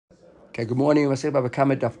Okay, good morning. We're Bava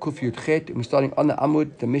Kamma Daf Kuf Yud Chet. We're starting on the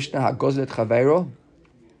Amud, the Mishnah HaGozlet Chaveiro.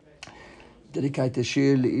 Dedicate the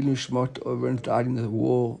Shir Le'ilu Shmot over and died in the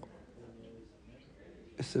war,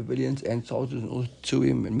 civilians and soldiers, and all to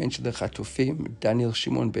him, and mention the Chatufim, Daniel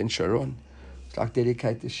Shimon Ben Sharon. I'd like to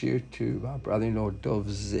dedicate the Shir to our brother-in-law Dov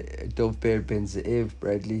Ber Ben Ze'ev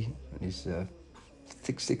Bradley on his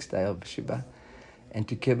sixth day of Shiva, and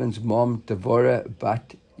to Kevin's mom Devorah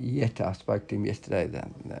Bat Yeta. I spoke to him yesterday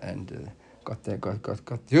and got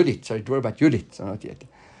Yulit. Sorry, Devorah Bat Yulit, so not yet.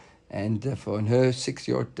 And for her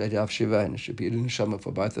 6-year-old day of Shiva, and it should be Ilun Neshama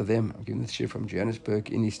for both of them. I'm giving the Shir from Johannesburg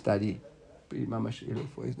in his study. Be Mamash Ilu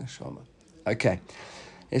for his Neshama. Okay,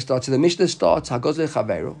 let's start. So the Mishnah starts Hagozle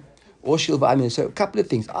Chaveiro. Or Shilva. So a couple of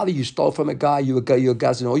things. Either you stole from a guy, you're a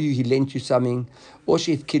gazan, or he lent you something, or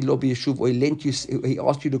Shif Kid Lobi Yeshuv, or he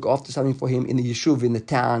asked you to look after something for him in the Yeshuv, in the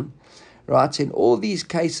town. Right? So in all these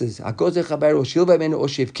cases, you can't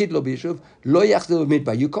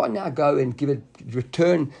now go and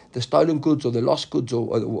return the stolen goods or the lost goods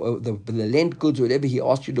or the lent goods or whatever he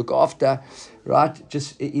asked you to look after, right?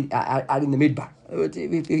 Just out in the midbar.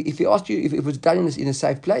 If he asked you, if it was done in a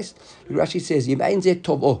safe place, Rashi says, right,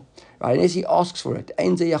 unless he asks for it,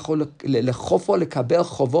 you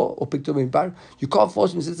can't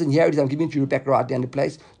force him to listen, here it is, I'm giving it to you back right down the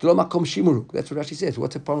place. That's what Rashi says.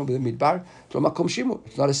 What's the problem with the midbar?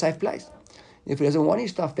 It's not a safe place. If he doesn't want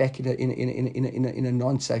his stuff back in a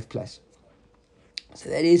non-safe place. So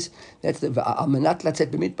that's the Amanat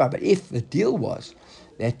Latzet B'Midbar. But if the deal was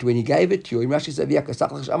that when he gave it to you, Rashi said, the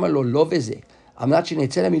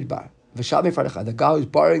guy who's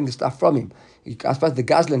borrowing the stuff from him, I suppose the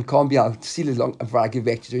Gazlan can't be able to seal it long before I give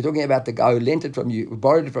back to you. So you're talking about the guy who lent it from you, who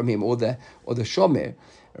borrowed it from him, or the Shomer,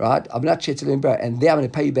 right? I'm not and there I'm going to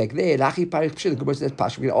pay you back there. The Gemara says that's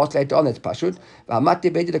pashut. We're going to ask later on that's pashut.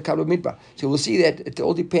 So we'll see that it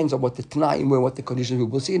all depends on what the Tanaim were, what the conditions were.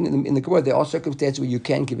 We'll see in the Gemara there are circumstances where you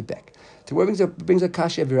can give it back. So what brings a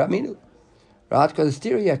kasha v'raminu, right? Because it's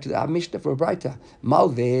theory to the Mishnah for a brighter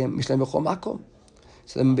malve mishleim b'chol makom.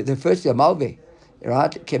 So the first year malve,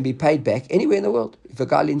 right, can be paid back anywhere in the world. If a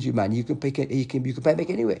guy lends you money, you can pay back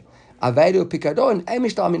anywhere. Aveda pikadon,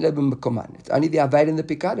 it's only the aveda and the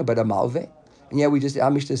pikadon, but a malve. And yeah,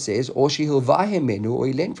 our Mishnah says, or she hilvahemenu, or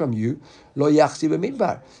he lent from you, lo yachsi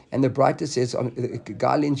b'midbar. And the brighter says, if a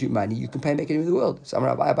guy lends you money, you can pay back anywhere in the world. So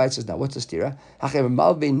Rabbi Abai says, now what's the stira?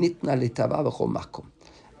 Malve nitna litava b'chol makom.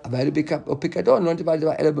 Aveda pikadon, not divided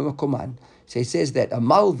by ele b'makoman. So he says that a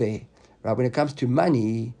malve, right, when it comes to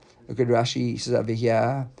money, look at Rashi, he says over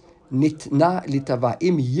here, nitna litava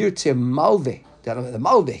im yirtze malve. The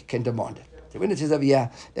malve can demand it. So when it says over here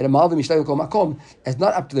that a malve mishleim kol makom, it's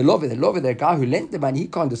not up to the love. The love, the guy who lent the money, he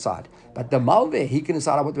can't decide. But the malve, he can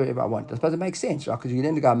decide whatever I want. That's supposed to make sense, right? Because you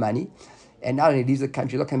lend the guy money, and now he leaves the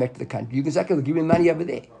country, not coming back to the country. You can say, give him money over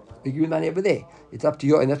there. You give him money over there. It's up to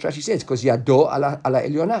you, and that's what Rashi says, because yado ala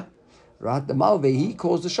elyona. Right? The malve, he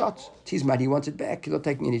calls the shots. It's his money, he wants it back. He's not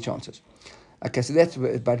taking any chances. Okay, so that's so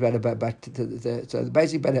basically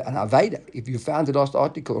an aveda. If you found the lost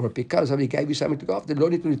article or a pikar, somebody gave you something to go after,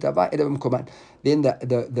 then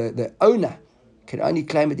the owner can only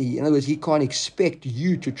claim it. In other words, he can't expect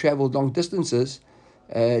you to travel long distances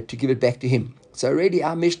to give it back to him. So already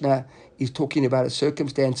our Mishnah is talking about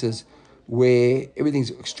circumstances where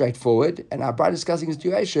everything's straightforward, and our brother discussing a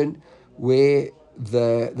situation where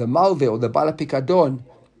the malve or the bala pikadon,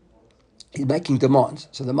 he's making demands.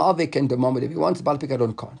 So the malve can demand whatever he wants, the bala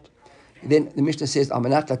pikadon can't. Then the Mishnah says,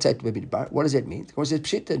 Amanat latzet b'midbar. What does that mean? It says,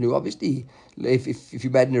 Pshita, no, obviously, if you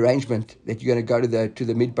made an arrangement that you're going to go to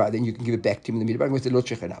the midbar, then you can give it back to him in the midbar.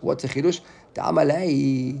 What's the chidush?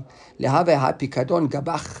 Ta'amalei lehave ha'pikadon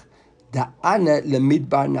gabach da'ana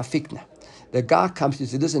lemidbar nafikna. The guy comes to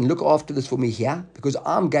say, listen, look after this for me here, because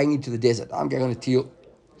I'm going into the desert. I'm going on a teal.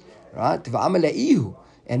 Right?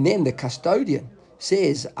 And then the custodian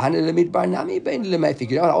says, I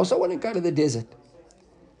also want to go to the desert.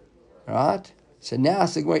 Right? So now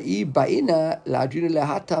it's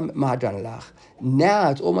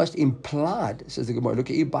almost implied, says the Gemara. Look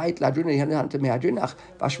at so look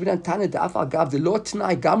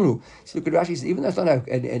at Rashi says, even though it's not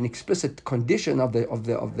an explicit condition of the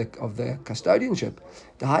custodianship,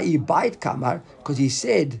 the Bava Kamma, because he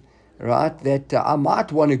said, right, that I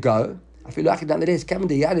might want to go. I feel like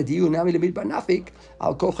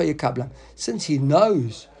since he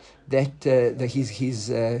knows that his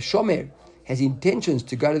shomer has intentions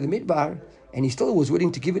to go to the midbar, and he still was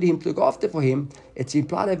willing to give it to him to look after for him, it's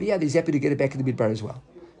implied over here that he's happy to get it back in the midbar as well.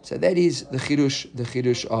 So that is the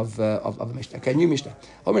chidush of the Mishnah. Okay, new Mishnah.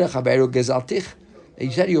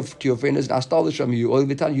 You said to your friend, "Listen, I stole this from you," or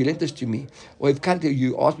every time you lent this to me, or if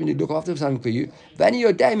you asked me to look after something for you.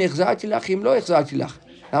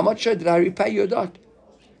 How much did I repay you or not?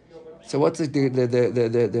 So what's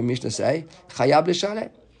the Mishnah say? Chayab l'shalem.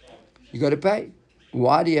 You got to pay.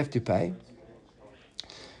 Why do you have to pay?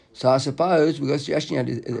 So I suppose we got Rashi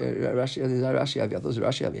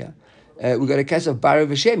over here. We got a case of Bari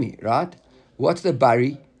v'Shemi, right? What's the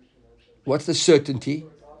Bari? What's the certainty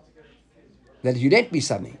that you lent me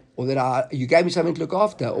something, or that you gave me something to look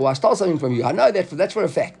after, or I stole something from you? I know that's for a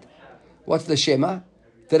fact. What's the Shema?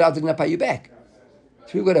 That I didn't pay you back.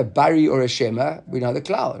 So we've got a Bari or a Shema. We know the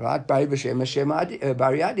cloud, right? Bari v'Shema, Shema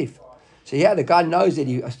Bari Adif. So yeah, the guy knows that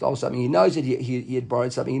he stole something. He knows that he had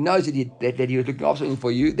borrowed something. He knows that he was looking after something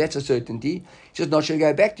for you. That's a certainty. He's just not sure to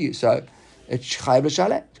go back to you. So it's chayav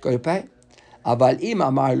l'shalem. He's got to pay. אבל אם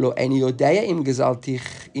אמר לו, אני יודע אם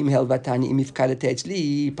גזלתיך, אם הלוותני, אם הפקדת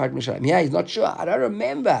אצלי, פרט משלם. Yeah, he's not sure. I don't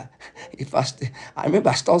remember. I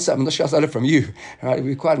remember I stole something. I'm not sure I stole it from you. Right? It would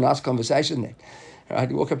be quite a nice conversation then. Right?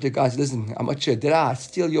 You walk up to the guys, listen, I'm not sure. Did I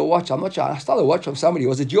steal your watch? I'm not sure. I stole a watch from somebody.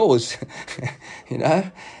 Was it yours? You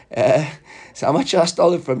know? So I'm not sure I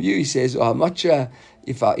stole it from you. He says, I'm not sure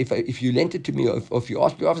if you lent it to me, or if you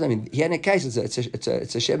asked me for something. Here in a case,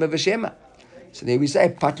 it's a shema v'shema. So there we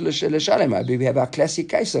say, patul l'shalem. We have our classic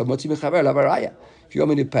case of motzi mechaber lavaraya. If you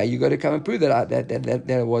want me to pay, you got to come and prove that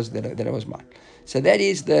it was mine. So that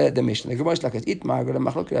is the Mishnah. The Gemara is like itmar got a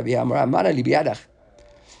machlok Rabbi Amar mana li biyadach.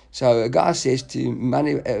 So a guy says to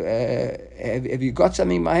Mani, have you got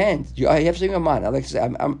something in my hand? I have something in my mind. I like to say,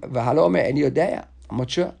 I'm not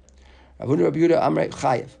sure. Ravuna Rabbi Yehuda Amrei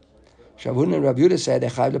Chayev. Ravuna and Rabbi Yehuda say they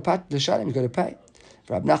chayev l'shalem. You got to pay.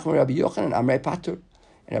 Rabbi Nachman, Rabbi Yochanan Amrei Patur.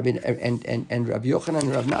 And Rabbi Yochanan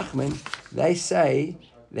and Rabbi Nachman, they say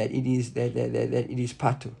that it is that it is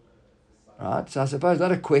Patur. Right. So I suppose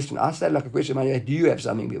not a question. I say like a question. Do you have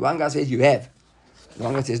something? One guy says you have. The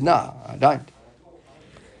one guy says no, I don't.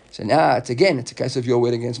 So now it's a case of your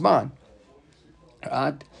word against mine.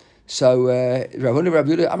 Right? So Ravuna Rabbi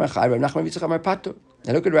Yehuda Amar Chayev, Rabbi Nachman Yitzchak Amar Patur.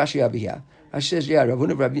 Now look at Rashi over here. Rashi says,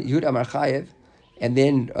 Ravuna Rabbi Yehuda Amar Chayev, and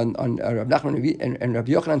then on Rabbi Nachman and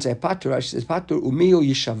Rabbi Yochanan say Patur. Rashi says Patur umiu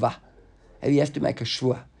yishava. He has to make a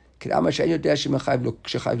shvua. K'amar she'en yodea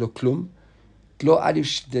shechayev lo klum. Lo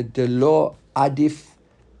adif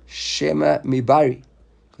shema mibari.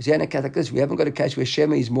 Because here in a case like this, we haven't got a case where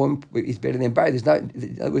Shema is better than Bari. There's no.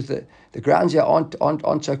 In other words, the grounds here aren't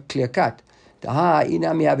so clear cut. Right? So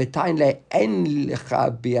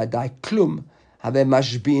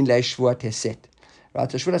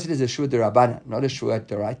shvua is a shvua derabana, not a shvua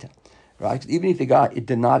deraita. Right? Even if the guy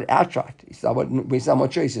denied it outright, he said, "When someone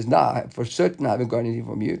sure," he says, "No, for certain, I haven't got anything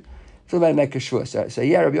from you." So they make a shvua. So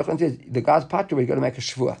yeah, Rabbi Yochanan says the guy's part of it, you got to make a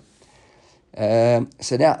shvua.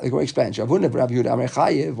 So now the Gemara explains. Why they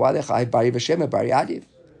chayev bari v'shema bari adiv?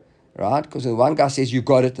 Right? Because the one guy says you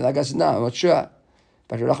got it, and the other guy says no, I'm not sure.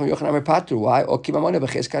 But Rabbi Yochanan Patu, why?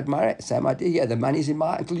 Same idea. Yeah, the money's in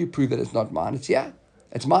mine until you prove that it's not mine. It's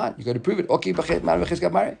it's mine. You got to prove it. So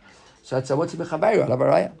it's what's the mechaber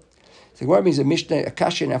alavaraya. So Gemara means a Mishnah, a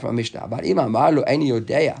kasha now from a Mishnah. But ima marlo any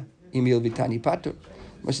yodea imil vitani patu.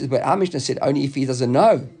 But our Mishnah said only if he doesn't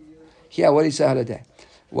know. Here, what did he say holiday?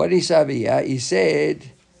 What did he say over here? He said,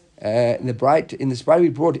 in this bright we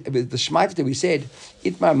brought, the Shemaita that we said,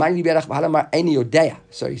 Itmar mani bi'arach b'halamar eni yodea.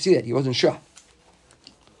 So you see that, he wasn't sure.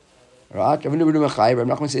 Right? Rabbi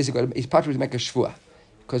Nachman says he's part to make a shvua.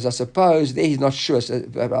 Because I suppose there he's not sure. So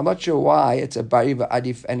I'm not sure why it's a bari,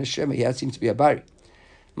 adif, and a shema. Here it seems to be a bari.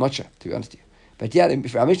 I'm not sure, to be honest with you. But yeah,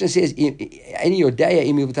 if our Mishnah says, eni yodea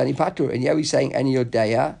imi v'tani patur, and yeah, we're saying eni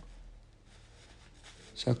yodea.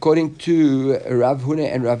 So according to Rav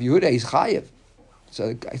Huna and Rav Yehuda, he's chayev.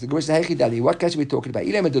 So the Gemara says, what case are we talking about?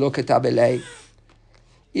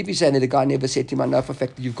 If you say that the guy never said to him, I know for a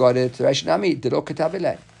fact that you've got it, then in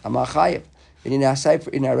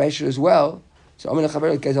our Rashi as well, so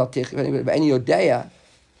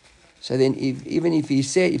so then even if he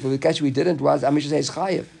said, if the case we didn't was, Amish says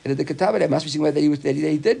chayev. And the Katabele must be saying whether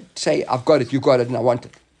he did say, I've got it, you got it, and I want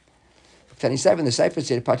it. Tani Sefer, the Sefer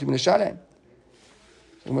said, Patim Neshalem.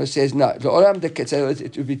 The Gemara says no. The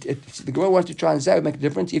Gemara wants to try and say it would make a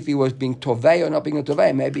difference if he was being tovei or not being a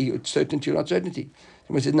tovei. Maybe it's certainty or not certainty. The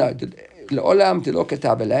Gemara says no.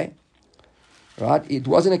 Right? It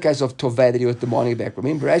wasn't a case of tovei that he was demanding back.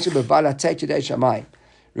 Remember,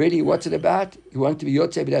 really, what's it about? He wanted to be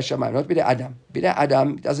yotzei b'dei shamayim, not b'dei adam. B'dei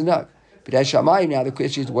adam doesn't know. B'dei shamayim. Now the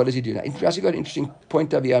question is, what does he do now? Rashi got an interesting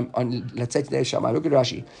point of view on let's say b'dei shamayim. Look at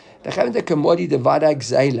Rashi. The commodity devada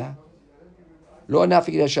gzeila. In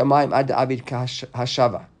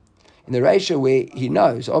In the Reisha where he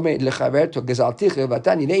knows, there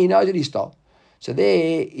he knows that he stole. So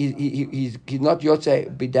there, he's not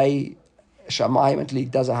Yotze B'dei Shamayim until he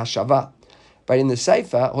does a Hashava. But in the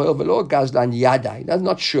Sefer, Hoil V'lo Gazlan Yada, he's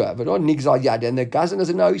not sure, V'lo Nigzal Yada, and the Gazlan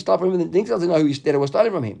doesn't know who stole from him, and the Nigzal doesn't know that it was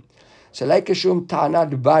stolen from him. So Lekashum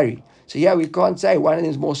Ta'anad Bari. So yeah, we can't say one of them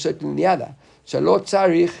is more certain than the other. So Lo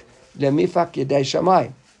Tzarich Lemifak Yedei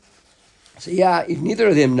Shamayim. So yeah, if neither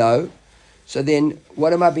of them know, so then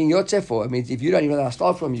what am I being Yotze for? It means if you don't even know that I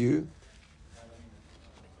stole from you,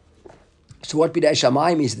 so what B'dei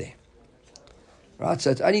Shamayim is there? Right, so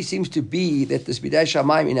it only seems to be that this B'dei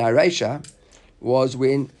Shamayim in our Reisha was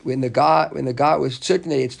when the guy was certain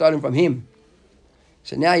that he had stolen from him.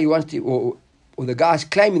 So now he wants to, or the guy's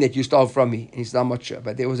claiming that you stole from me, and he's not much sure.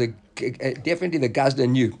 But there was definitely the Gazda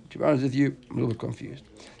knew. To be honest with you, I'm a little bit confused.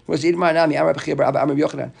 Was it my name? Who was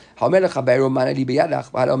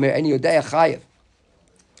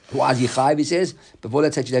he chayiv? He says before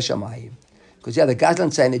let's say Shamayim, because yeah, the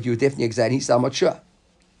Gazlan saying that you were definitely excited. He's not much sure.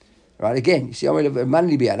 Right, again, you see,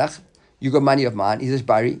 you got money of mine, he says,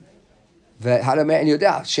 Bari, Shema,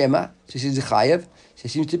 so he says, Chayev. So it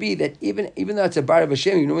seems to be that even though it's a Bari of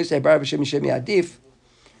Hashem, you normally say Bari of Hashem, Shemi Adif.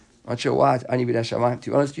 I'm not sure why it's Ani B'dei Shamayim. To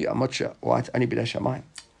be honest with you, I'm not sure why it's Ani B'dei Shamayim.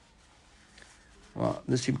 Well,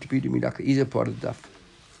 this seems to be to me like an easier part of the daf.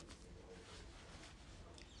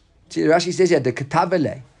 See, Rashi says here, the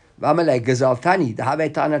Ketavele, Vamele, Gazaltani, the Have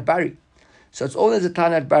Tanat Bari. So it's all as a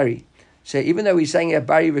Tanat Bari. So even though we're saying a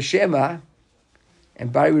Bari V'Shema,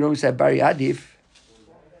 and Bari we normally say Bari Adif,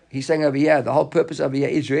 he's saying over here, the whole purpose over here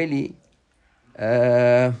is really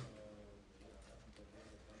look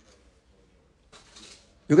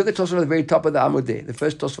at the Tosfot at the very top of the Amud there, the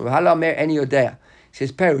first Tosfot. Hala mer ani yodea. He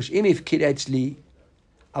says, Perush, im if kidetz li,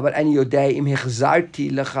 aber ani yodea, im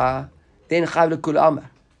hechzarti lecha, then chav lekul amar.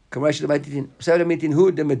 Kamrash l'maitin, so l'maitin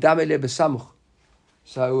hu, de medame le besamuch.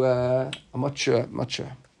 So, I'm not sure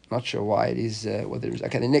why it is what there is.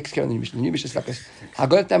 Okay, the next the new Mishnah is like this. So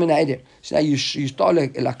now you stole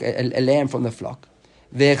like a lamb from the flock.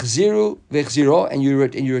 Vechziru, and you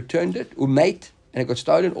returned it, umate, and it got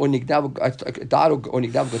stolen, or nigdav died, or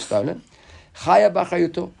nigdav got stolen. Chaya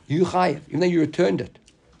b'chayuto, you chayav, even though you returned it.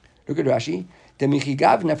 Look at Rashi. The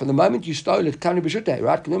michigavna, from the moment you stole it, come to b'shutei,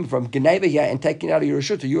 right? Remember, from Geneva here and taking it out of your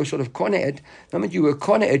reshutah, you were sort of kone it. The moment you were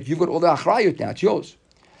kone it, you've got all the achrayut now, it's yours.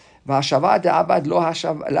 And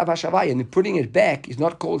putting it back is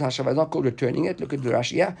not called hashava, it's not called returning it. Look at the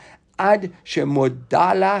Rashi here. Ad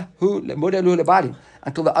shemodalahu lebadim,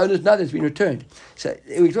 until the owners know that it's been returned. So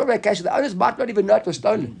we talk about a case the owners might not even know it was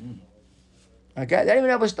stolen. Okay, they don't even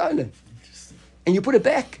know it was stolen. And you put it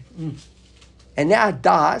back. And now it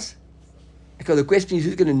dies. Because the question is,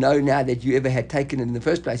 who's going to know now that you ever had taken it in the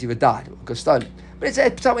first place if it died or got stolen? But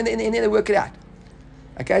it's something in there they work it out.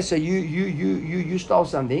 Okay, so you stole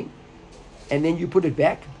something, and then you put it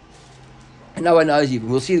back, and no one knows even.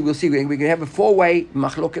 We'll see. We're going to have a four-way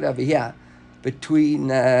machloket over here between.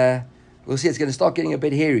 We'll see. It's going to start getting a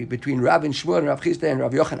bit hairy between Rav and Shmuel and Rav Chisda and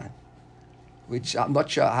Rav Yochanan, which I'm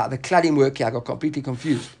not sure how the cladding work here. I got completely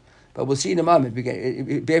confused, but we'll see in a moment.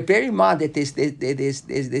 Bear in mind that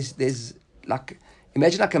there's like,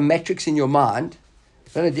 imagine like a matrix in your mind.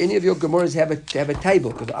 I don't know, do any of your Gemaras have a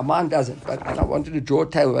table? Because mine doesn't. But I wanted to draw a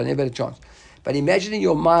table, but I never had a chance. But imagine in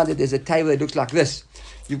your mind that there's a table that looks like this.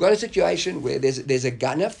 You've got a situation where there's a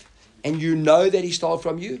ganef, and you know that he stole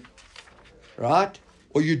from you, right?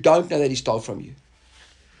 Or you don't know that he stole from you.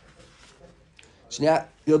 So now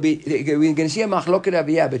we're going to see a machloket over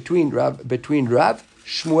here between Rav,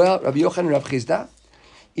 Shmuel, Rav Yochanan, and Rav Chisda.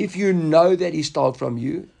 If you know that he stole from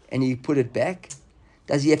you and he put it back,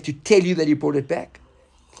 does he have to tell you that he brought it back?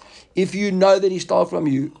 If you know that he stole from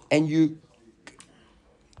you and he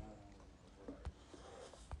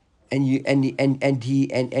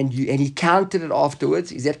counted it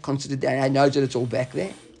afterwards, is that considered that he knows that it's all back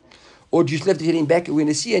there? Or do you still have to get him back? We're going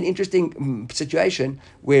to see an interesting situation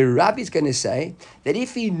where Rav is going to say that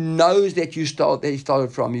if he knows that he stole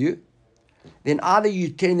it from you, then either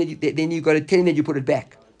you tell him then you've got to tell him that you put it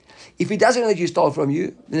back. If he doesn't know that you stole from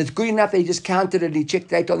you, then it's good enough that he just counted it and he checked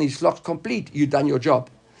later on his flock's complete. You've done your job.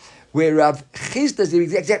 Where Rav Chisda is the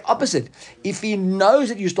exact opposite. If he knows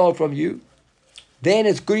that you stole from you, then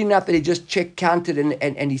it's good enough that he just counted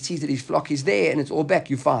and he sees that his flock is there and it's all back,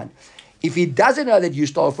 you're fine. If he doesn't know that you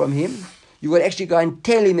stole from him, you've got to actually go and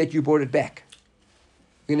tell him that you brought it back.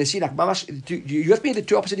 We're going to see, like, you have to be the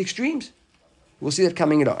two opposite extremes. We'll see that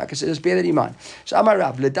coming along. Okay, so just bear that in mind. So Amar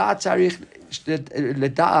Rav, Ledaat Tzarich,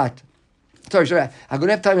 Ledaat. Sorry. I'm going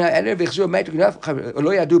to have time now. On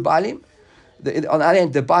the other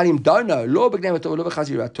hand, the Baalim don't know.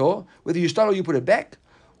 Whether you stole or you put it back,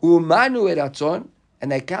 Umanu eratzon,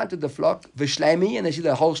 and they counted the flock, v'shleimi, and they see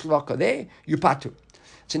the whole flock are there, you patu.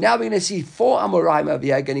 So now we're going to see 4 Amoraim over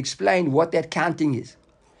here going to explain what that counting is.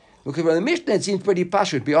 Because from the Mishnah it seems pretty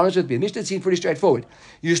pashut, be honest with me. The Mishnah seems pretty straightforward.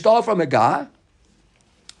 You stole from a guy,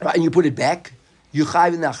 right, and you put it back, you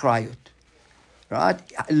chayv in the achrayut. Right?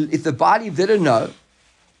 If the body didn't know,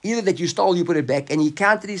 either that you stole, you put it back, and he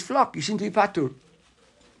counted his flock, you seem to be patur.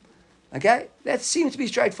 Okay? That seems to be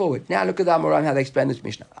straightforward. Now look at the Amoraim, how they explain this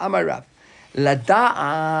Mishnah. Amar Rav.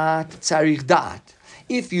 Lada'at tzarich da'at.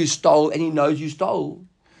 If you stole and he knows you stole,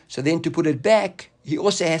 so then to put it back, he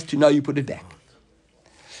also has to know you put it back.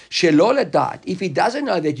 Shelo lada'at. If he doesn't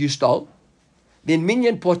know that you stole, then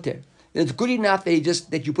minyan poter. Then it's good enough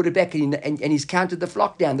that you put it back and he's counted the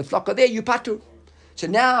flock down. The flock are there, you patur. So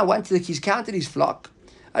now once he's counted his flock,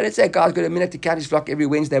 let's say a guy's got a minute to count his flock every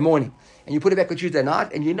Wednesday morning, and you put it back on Tuesday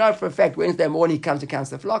night, and you know for a fact Wednesday morning he comes and counts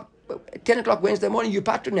the flock. At 10 o'clock Wednesday morning, you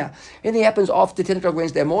patur now. Anything happens after 10 o'clock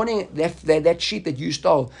Wednesday morning, that sheep that you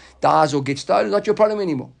stole dies or gets stolen, not your problem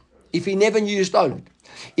anymore. If he never knew you stole it.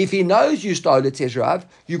 If he knows you stole it, says Rav,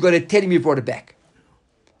 you've got to tell him you brought it back.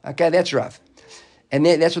 Okay, that's Rav. And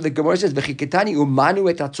that's what the Gemara says. When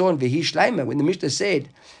the Mishnah said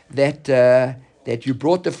that you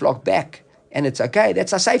brought the flock back, and it's okay,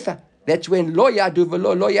 that's a seifa. That's when lo yadu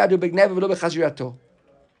v'lo b'gnev v'lo b'chazirato.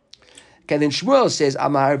 Okay, then Shmuel says,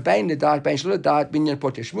 Amar bein ledat bein shlo ledat binyan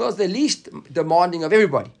poter. Shmuel's the least demanding of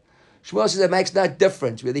everybody. Shmuel says it makes no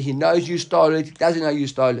difference whether he knows you stole it, doesn't know you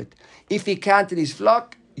stole it. If he counted his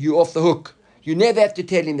flock, you're off the hook. You never have to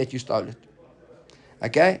tell him that you stole it.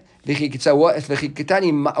 Okay? It's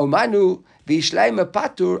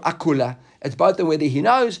both of them whether he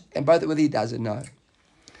knows and both of them whether he doesn't know.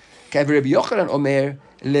 Okay, Rabbi Yochanan Omer,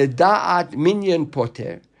 Leda'at minyan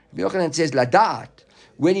poter. Rabbi Yochanan says, Leda'at,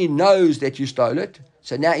 when he knows that you stole it.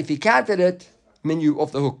 So now if he counted it, you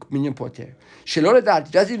off the hook, minyan poter. Shelo Leda'at,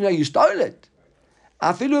 he doesn't even know you stole it.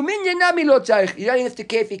 Afilu minyan nami lo tzarich. You don't even have to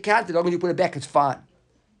care if he counted it, as long as you put it back, it's fine.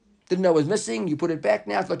 Didn't know it was missing, you put it back,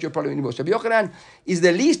 now it's not your problem anymore. So Rabbi Yochanan is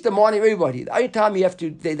the least demanding of everybody. The only time you have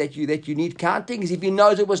to that you need counting is if he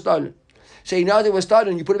knows it was stolen. So he knows it was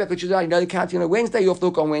stolen, you put it back on Tuesday, you know the counting on Wednesday, you're off the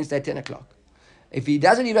hook on Wednesday at 10 o'clock. If he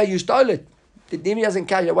doesn't even know you stole it, then he doesn't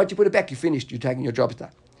count. Once you put it back, you're finished, you're taking your job done.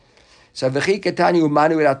 So V'chi Ketani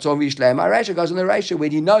Umanu Eratzon V'Yishleim. Our Rashi goes on the Rashi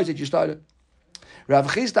when he knows that you stole it. Rav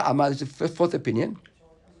Chisda Amar, this is the fourth opinion.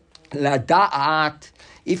 La da'at.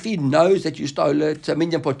 If he knows that you stole it, so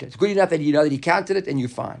minyan poter. It's good enough that you know that he counted it and you're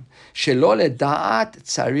fine. Shelo le'da'at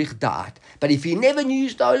tzarich da'at. But if he never knew you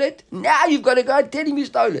stole it, now you've got to go and tell him you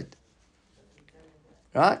stole it.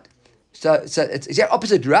 Right? So it's the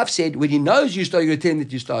opposite. Rav said, when he knows you stole it, you're going to tell him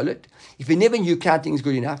that you stole it. If he never knew, counting is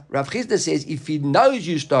good enough. Rav Chisda says, if he knows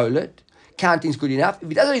you stole it, counting is good enough. If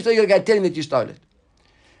he doesn't know you stole it, you're going to tell him that you stole it.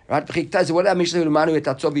 Right? So what Let's go on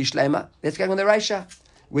the Reisha.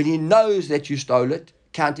 When he knows that you stole it,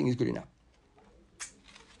 counting is good enough.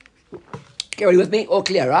 Okay, ready with me? All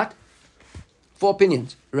clear, right? 4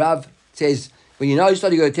 opinions. Rav says, when you know you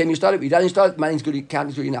stole it, you got to tell him you stole it. If you don't stole it, money's good, counting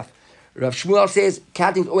is good enough. Rav Shmuel says,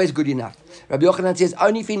 counting is always good enough. Rabbi Yochanan says,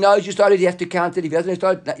 only if he knows you stole it, you have to count it. If he doesn't know you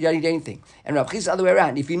stole it, you don't need anything. And Rav Chizda is the other way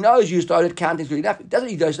around. If he knows you stole it, counting is good enough. If he doesn't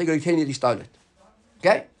know you stole it, you got to tell him that he stole it.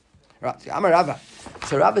 Okay? Right. I'm a Rava.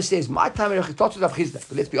 So Rava says, my time is starts with Rav Chizda.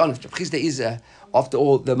 But let's be honest, Rav Chizda is, after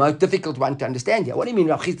all, the most difficult one to understand here. What do you mean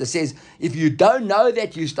Rav Chizda says, if you don't know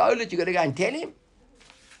that you stole it, you got to go and tell him?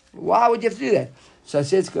 Why would you have to do that? So it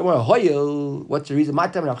says, Gemara, Hoyel, what's the reason? My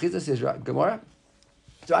time Rav Chizda says, Gemara.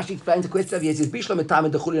 So actually explains the question of, he says, Bishlam etam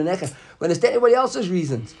and dechul necha. We understand everybody else's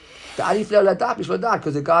reasons. Because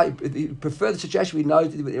the guy he prefers the situation we know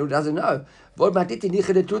he doesn't know.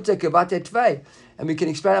 And we can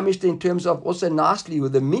explain our Mishnah in terms of also nicely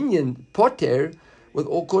with the minyan poter with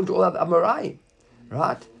all according to all of Amorai.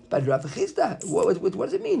 Right? But Rav Chisda, what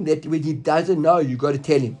does it mean? That when he doesn't know, you got to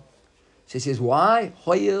tell him. So he says, why?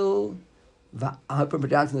 Hoyel, I hope I'm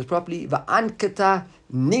pronouncing this properly, va'ankata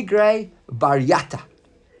nigre baryata.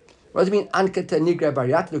 What does it mean, ankata nigra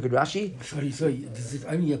baryat? Look at Rashi. Sorry. Does it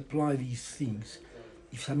only apply these things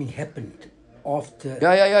if something happened after?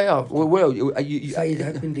 Yeah. Well, you say it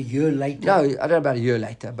happened a year later? No, I don't know about a year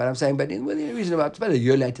later, but I'm saying, within a reasonable, it's about a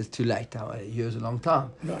year later, it's too late. A year is a long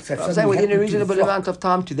time. No, so I'm saying within a reasonable amount of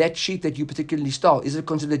time to that sheep that you particularly stole, is it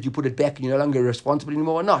considered that you put it back and you're no longer responsible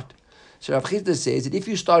anymore or not? So Rav Chisda says that if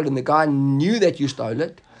you stole it and the guy knew that you stole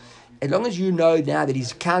it, as long as you know now that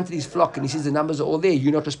he's counted his flock and he sees the numbers are all there,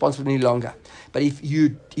 you're not responsible any longer. But if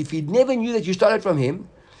he never knew that you stole it from him,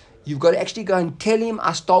 you've got to actually go and tell him,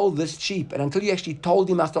 I stole this sheep. And until you actually told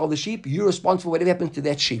him I stole the sheep, you're responsible for whatever happens to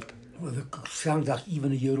that sheep. Well, it sounds like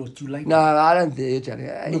even a year or two later. No, I don't think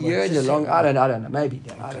a but year is a just long. say- I don't know. Maybe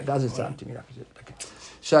it doesn't sound to me like it. Okay.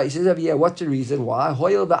 So he says over here, what's the reason why?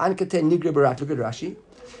 Hoyel va'ankaten nigra barat. Look at Rashi.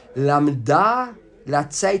 Lamda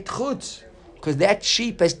latzeit chutz, because that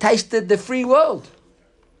sheep has tasted the free world.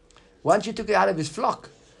 Once you took it out of his flock,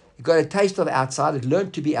 it got a taste of outside. It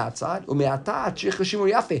learned to be outside. Now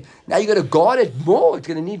you got to guard it more. It's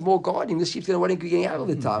going to need more guarding. The sheep's going to want to be getting out all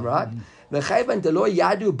the time, right? And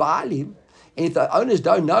if the owners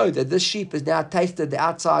don't know that this sheep has now tasted the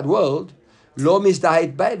outside world,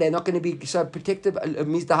 they're not going to be so protective. They're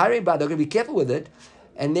going to be careful with it.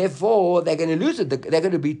 And therefore, they're going to lose it. They're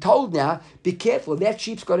going to be told now, be careful. That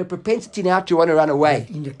sheep's got a propensity now to want to run away.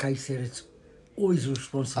 In the case that it's always a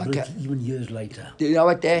responsibility, even years later. Do you know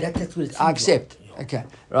what That's what it I seems accept. like. Okay,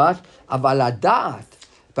 right?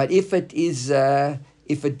 But if it is,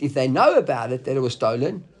 if they know about it that it was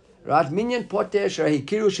stolen, right? Minyan poter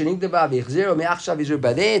shahikiru shenigdava v'chzero me'achshav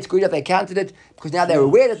yizru. It's good that they counted it because now they're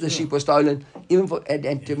aware that the sheep was stolen. Even for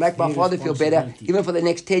and to make my father feel better, even for the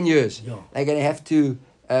next 10 years, they're going to have to.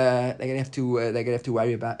 They're going to have to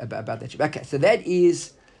worry about that sheep. Okay, so that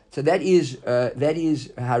is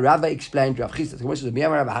how Rava explained Rav Chisda.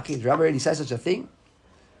 Rava already says such a thing.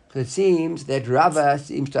 Because it seems that Rava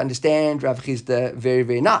seems to understand Rav Chisda very,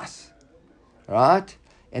 very nice. Right?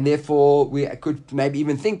 And therefore, we could maybe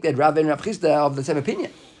even think that Rava and Rav Chisda are of the same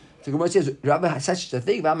opinion. So Gemara says, Rava has such a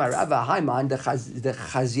thing. Rava, hi man, the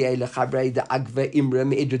chaziel, the chabrei, the agve, imra,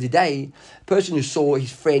 me'edra today. Person who saw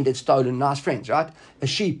his friend had stolen, nice friends, right? A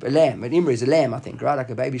sheep, a lamb. An imra is a lamb, I think, right?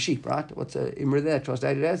 Like a baby sheep, right? What's a imra there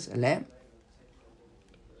translated as? A lamb?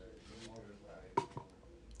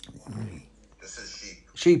 This is sheep.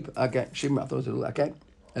 Sheep, okay. Sheep, I thought it was a little, okay.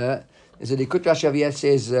 There's a Likut Rashi over here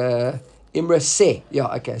says, imra se. Yeah,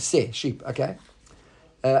 okay, se, sheep, okay.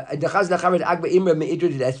 That's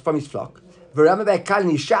from his flock.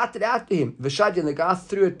 And he shouted out to him. And the guy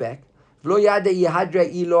threw it back. And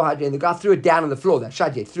the guy threw it down on the floor. That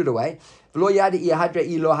Shadjet threw it away. And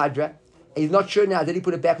he's not sure now, did he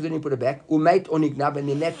put it back or didn't he put it back? And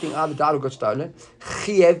then that thing either died or got stolen.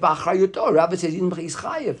 Rabbi says he's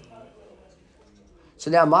chayev.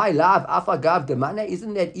 So now my love, afagav demana,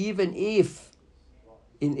 isn't that even if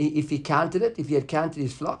he counted it, if he had counted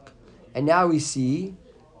his flock, and now we see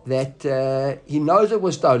that he knows it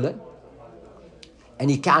was stolen, and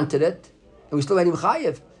he counted it, and we still made him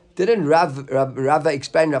chayev. Didn't Rava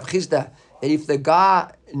explain Rav Chisda that if the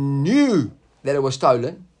guy knew that it was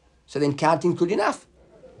stolen, so then counting good enough?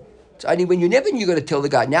 It's only when you never knew you got to tell the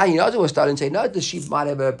guy. Now he knows it was stolen, say no, the sheep might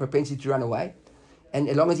have a propensity to run away, and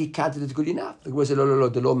as long as he counted it good enough, it was the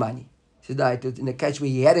law money. He said no, in the case where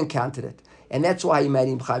he hadn't counted it, and that's why he made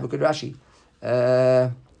him chayev. Look at Rashi.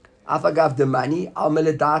 Afagav the money, al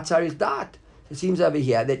meledat tzarich dat. It seems over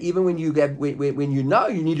here that even when you get when you know,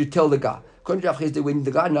 you need to tell the guy. According to Rav Chisda, when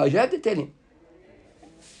the guy knows, you have to tell him.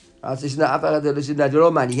 Right, so this is not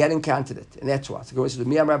the money. He hadn't counted it, and that's why. So go to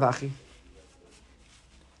Miyam Rav Achi.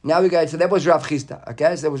 Now we go. So that was Rav Chisda.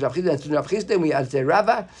 Okay, so that was Rav Chisda. That's Rav Chisda, and we add to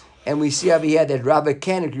Rava, and we see over here that Rava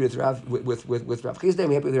can agree with Rav with Rav Chisda, and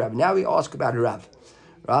we happy with Rav. Now we ask about Rav.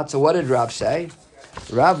 Right. So what did Rav say?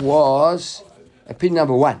 Rav was opinion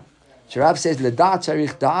number one. So Rav says, "Ledat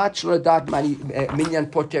tzarich dat, shlo dat mani minyan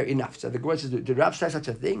poter enough." So the Gemara says, "Did Rav say such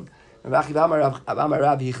a thing?" If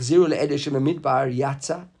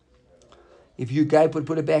you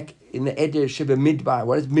put it back in the eder sheba midbar,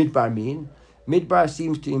 what does midbar mean? Midbar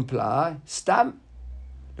seems to imply stam.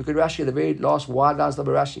 Look at Rashi, the very last wide lines of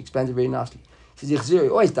Rashi explains it very nicely. He says he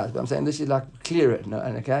always does, but I'm saying this is like clearer. No,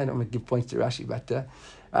 and okay, I don't want to give points to Rashi, but.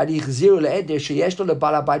 Even though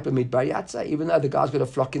the guy's got a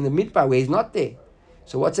flock in the midbar where he's not there.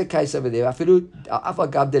 So what's the case over there? The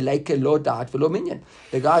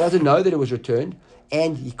guy doesn't know that it was returned,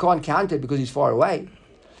 and he can't count it because he's far away.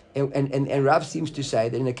 And Rav seems to say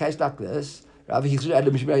that in a case like this, Rav he's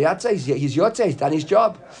yotze, he's done his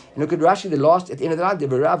job. And look at Rashi, the last at the end of the line,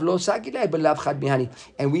 Rav lo sagile b'lav chad mihani.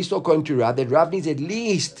 And we saw according to Rav that Rav needs at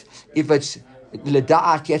least, if it's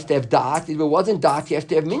L'da'at, he has to have da'at. If it wasn't da'at, he has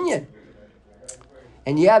to have minyan.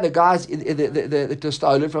 And yeah, the guys, it was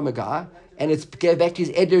stolen from a guy, and it's gave back to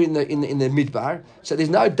his eder in the midbar. So there's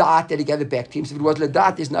no da'at that he gave it back to him. So if it was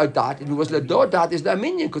l'da'at, there's no da'at. If it was l'da'at, there's no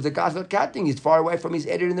minyan, because the guy's not counting. He's far away from his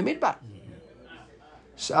eder in the midbar.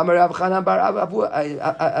 So Amar Rav Chanan bar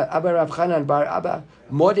Abba,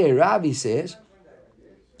 Modeh Rav, he says,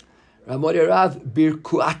 Modeh Rav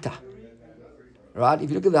birkuata. Right? If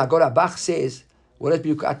you look at the Haggadah, Bach says, what does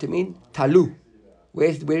birkuata mean? Talu.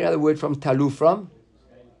 Where's another word from talu from?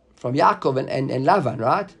 From Yaakov and Lavan,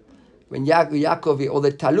 right? when Yaakov, all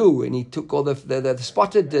the talu, and he took all the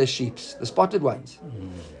spotted sheep, the spotted ones.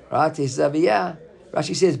 Right? He says, yeah.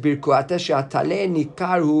 Rashi says, Birkuata she'atale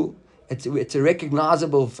nikarhu, it's a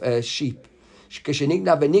recognizable sheep.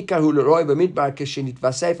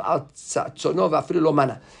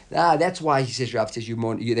 Now that's why he says, Rav says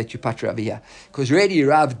that you patra over here. Because really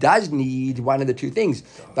Rav does need one of the two things.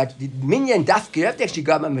 But the minyan dafki, you have to actually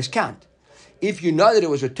go and miscount. If you know that it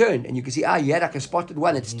was returned, and you can see, you had like a spotted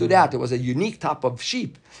one, it stood out, it was a unique type of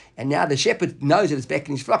sheep, and now the shepherd knows that it's back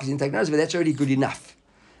in his flock, he didn't take notice of it, that's already good enough.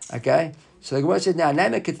 Okay? So the Gemara says, now we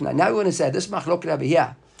want to say, this machloket over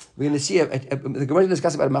here, we're going to see, the Gemara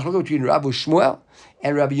discuss about a machloket between Rabbi Shmuel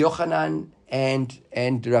and Rabbi Yochanan and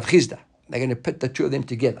Rav Chizda. They're going to put the two of them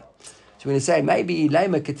together. So we're going to say, maybe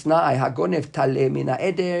Lema Kitnai, Hagonev Tale Mina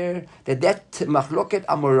Eder, that machloket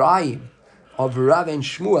Amorayim of Rav and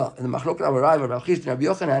Shmuel, and the machloket Amorayim of Rav Chizda and Rabbi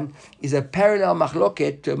Yochanan, is a parallel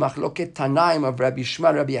machloket to machloket Tanaim of Rabbi Shmuel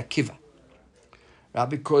and Rabbi Akiva. Right?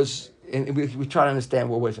 Because we try to understand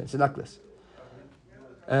what we're saying. It's like this.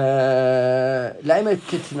 A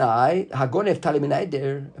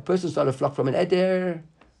person started a flock from an eder.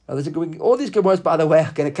 All these Gemaras, by the way,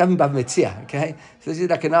 are going to come in Bava Metzia. Okay, so this is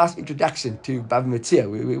like a nice introduction to Bava Metzia.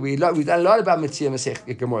 We've done a lot of Bava Metzia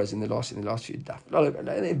Gemaras in the last few days. A lot of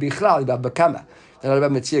Bichlal Bava Kamma, a lot of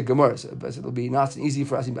Bava Metzia Gemaras. But it'll be nice and easy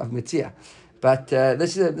for us in Bava Metzia. But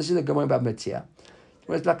this is a Gemara in Bava Metzia.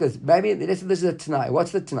 It's like this. Maybe this is a Tanai.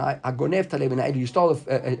 What's the Tanai? Agonev talem in you stole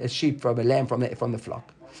a sheep from a lamb from the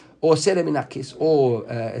flock, or selem in a kiss, or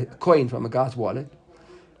a coin from a guy's wallet.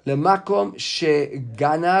 Lemakom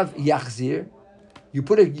sheganav yachzir. You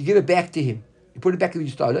give it back to him. You put it back to you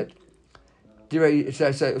stole it. So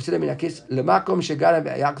selem in a kiss. Lemakom sheganav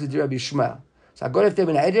yachzir dira b'shmal. So agonev talem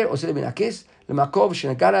in eder or selem in a kiss. Lemakom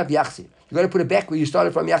sheganav yachzir. You got to put it back where you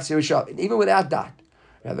started from yachzir rishon, even without that.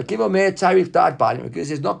 Rabbi Akiva Meir Tzarich Da'at Baalim,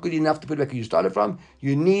 because it's not good enough to put it back where you started from.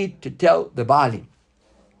 You need to tell the Baalim.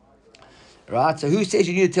 Right? So who says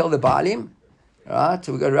you need to tell the Baalim? Right?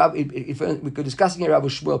 So we're discussing here Rabbi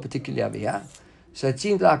Shmuel particularly over here. So it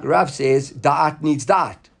seems like Rav says Da'at needs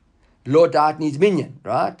Da'at. Lo Da'at needs Minyan.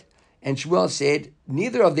 Right? And Shmuel said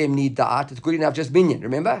neither of them need Da'at. It's good enough just Minyan.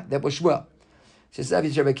 Remember? That was Shmuel. So Rabbi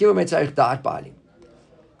Akiva Meir Tzarich Da'at Baalim.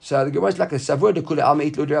 So the Gemara is like a savur de kula alma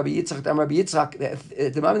itlu Rabbi Yitzchak and Rabbi Yitzchak.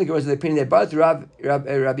 At the moment, the Gemara is the opinion that both Rabbi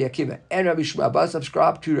Akiva and Rabbi Shmuel both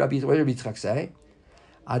subscribe to Rabbi. What did Rabbi Yitzchak say?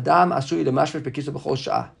 Adam asui lemashver pekisa b'chol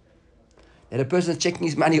sha'ah. That a person is checking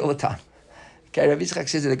his money all the time. Okay, Rabbi Yitzchak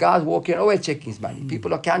says that the guy's walking always checking his money.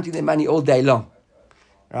 People are counting their money all day long.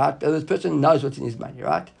 Right? But this person knows what's in his money.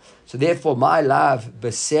 Right? So therefore, my love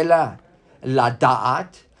besela la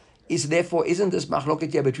da'at. Isn't this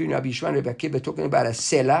machloket here between Rabbi Yishmael and Rabbi Akiva talking about a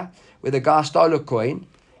seller where the guy stole a coin,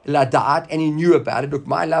 la da'at, and he knew about it? Look,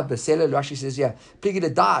 my love, the seller, Rashi says here, pligi the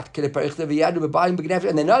da'at,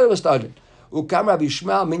 and they know it was stolen. Ukam Rabbi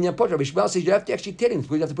Yishmael, minyan pot. Rabbi Yishmael says you have to actually tell him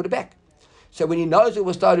because you have to put it back. So when he knows it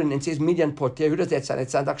was stolen and says minyan pot, who does that sound? It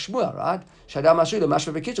sounds like Shmuel, right? Shadam Asur, the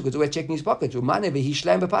Mashra Bekitzu, because we're checking his pockets. Umane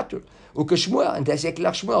v'hishleim bepatur. Ukashmuel, and that's exactly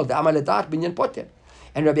like Shmuel, the amal da'at, minyan pot.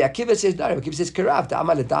 And Rabbi Akiva says no. Rabbi Akiva says karav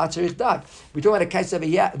da'amal da'at tzarich da'at. We're talking about a case over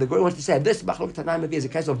here. The Gemara wants to say this machlok tanaim is a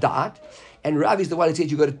case of da'at, and Rabbi is the one who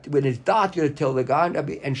says you got to when it's da'at you got to tell the guy.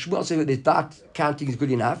 And Shmuel says when it's da'at counting is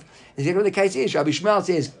good enough. And exactly what the case is. Rabbi Shmuel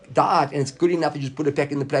says da'at and it's good enough to just put it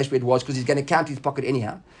back in the place where it was because he's going to count his pocket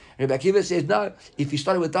anyhow. And Rabbi Akiva says no. If you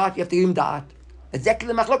started with da'at, you have to give him da'at. Exactly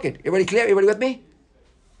the machlok. Everybody clear? Everybody with me?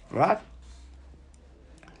 Right?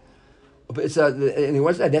 But that's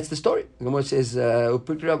the story. The Gemara says, and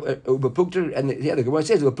the Gemara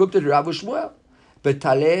says, Rav Shmuel,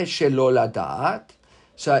 betale shelo lada'at.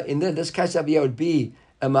 So in this case over here would be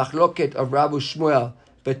a machloket of Rav Shmuel,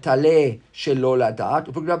 betale shelo lada'at.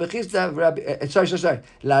 Rabbi Chizda, sorry,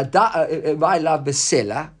 lada'at, my love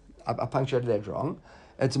besela. I punctuated that wrong.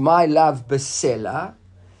 It's my love besela.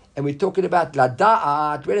 And we're talking about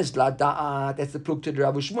lada'at. Where is lada'at? That's the plug to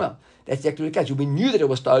Rav Shmuel. That's actually the case. We knew that it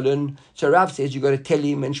was stolen. So Rav says you got to tell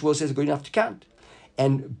him, and Shmuel says good enough to count.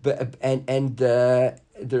 And the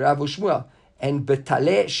Rav Shmuel and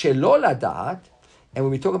betale shelo lada'at. And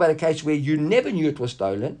when we talk about a case where you never knew it was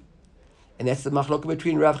stolen, and that's the machlok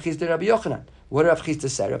between Rav Chizda and Rabbi Yochanan. What did Rav Chizda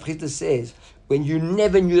say? Rav Chizda says when you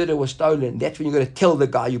never knew that it was stolen, that's when you got to tell the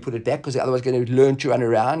guy you put it back because otherwise going to learn to run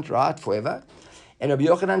around, right, forever. And Rabbi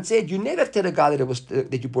Yochanan said, you never tell a guy that it was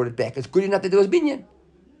that you brought it back. It's good enough that it was binyan.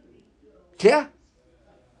 Clear?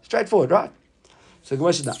 Straightforward, right? So the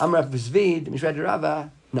Gemara says, Amrav v'zvid, Mishra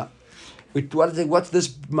Rava. No. What's this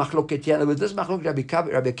machloket here? With this machloket, Rabbi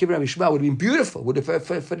Akiva, Rabbi Shmuel would have been beautiful, would have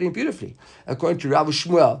fit in beautifully. According to Rabbi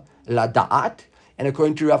Shmuel, la da'at, And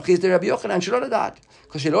according to Rav Chisda, Rabbi Yochanan, Shelo Ladat.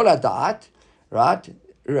 Because Shelo Ladat, right?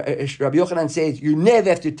 Rabbi Yochanan says, you never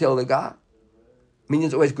have to tell the guy.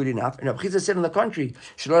 Minyan's always good enough. And Rabbi Chisda said on the contrary,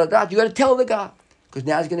 Shelo Ladat, you got to tell the guy. Because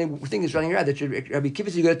now he's going to think it's running around. That Rabbi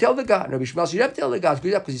Kiva says, you got to tell the guy. And Rabbi Shmuel says, you have to tell the guy. It's good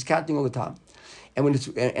enough because he's counting all the time. And when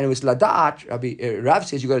it was Ladat, Rav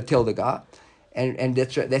says, you got to tell the guy. And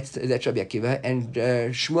that's Rabbi Akiva. And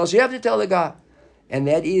Shmuel says, you have to tell the guy. And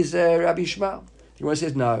that is Rabbi Shmuel. Shmuel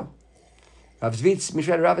says, no. Rav Zvitz,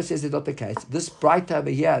 Mishra Rav says it's not the case. This bright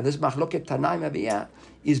over here, this machloket Tanaim over here,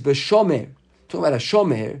 is b'shomer. Talking about a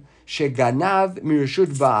shomer, sheganav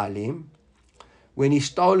mireshut ba'alim, when he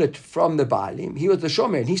stole it from the ba'alim. He was the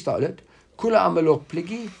shomer and he stole it. Kula amalok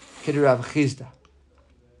pligi ked Rav Chisda.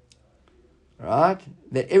 Right?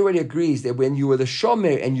 That everybody agrees that when you were the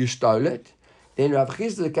shomer and you stole it, then Rav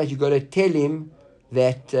Chisda, the case, you got to tell him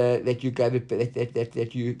that you gave it,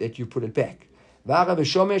 that you put it back. Talking about a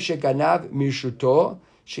shomer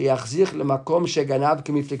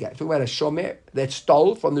that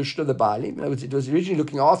stole from the Rishut of the Baalim. In other words, it was originally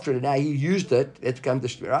looking after it, and now he used it. That's become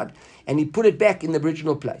the right, and he put it back in the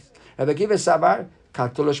original place. Rabbi Akiva Savar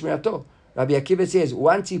Kartolo Shmirato. Rabbi Akiva says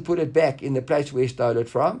once he put it back in the place where he stole it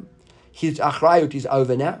from, his achrayut is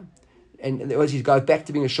over now, and he goes back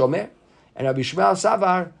to being a shomer. And Rabbi Shmuel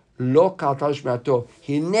Savar Lo Kartolo Shmirato.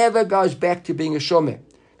 He never goes back to being a shomer.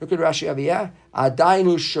 Look at Rashi over here.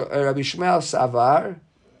 Adainu Rabbi Shmuel Savar.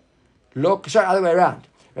 Look, sorry, other way around.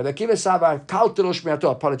 Rabbi Akiva Savar Kaltelo Shmirato.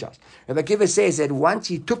 Apologize. Rabbi Akiva says that once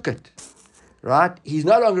he took it, right, he's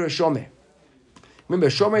no longer a shomer. Remember, a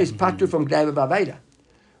shomer is patu from Gneva Baveda.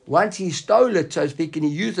 Once he stole it, so to speak, and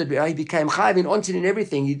he used it, he became chayiv in onsin and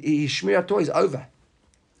everything. His Shmirato is over,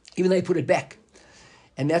 even though he put it back.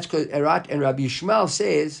 And that's because, right. And Rabbi Shmuel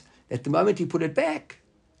says that the moment he put it back,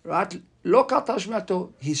 right. Lo kaltal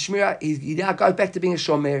shmirato. His shmira, he now goes back to being a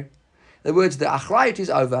shomer. In other words, the achrayut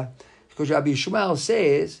is over because Rabbi Shmuel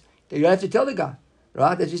says that you don't have to tell the guy,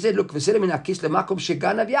 right? As he said, look, v'sedem in akis lemakom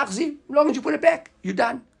sheganav yachzi. As long as you put it back, you're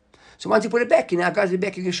done. So once you put it back, he now goes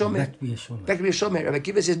back to be a shomer. Back to be a shomer. Back to be a shomer. Rabbi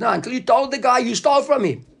Kiva says, no, until you told the guy you stole from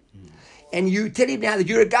him, and you tell him now that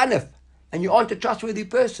you're a ganav and you aren't a trustworthy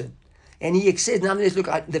person. And he says, nonetheless, look,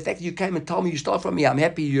 the fact that you came and told me you stole from me, I'm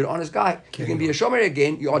happy, you're an honest guy. You can be a shomer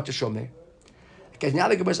again, you aren't a shomer. Okay, now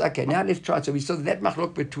the Gemara says, okay, now let's try. So we saw that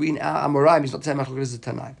machlok between our Amoraim is not the same machlok as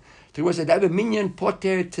the Tanaim. The Gemara said, have a minyan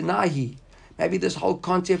poter tanahi. Maybe this whole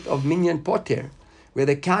concept of minyan poter, where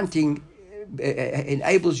the counting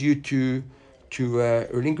enables you to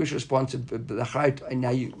relinquish responsibility, and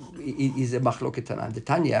now is a machlok Tanaim. The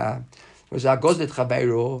Tanya was a gozlet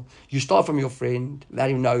chaveiro. You stole from your friend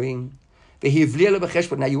without him knowing. Now you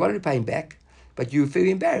wanted to pay him back, but you feel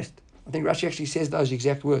embarrassed. I think Rashi actually says those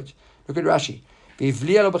exact words. Look at Rashi. You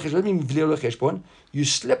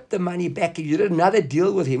slipped the money back. You did another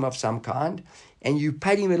deal with him of some kind, and you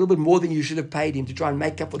paid him a little bit more than you should have paid him to try and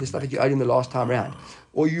make up for the stuff that you owed him the last time around.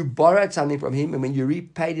 Or you borrowed something from him, and when you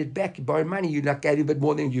repaid it back, you borrowed money, you gave him a bit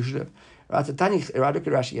more than you should have. Right? So Tani, right, look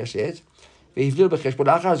at Rashi here says, you took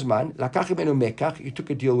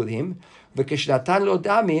a deal with him, and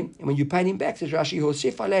when you paid him back, says Rashi, you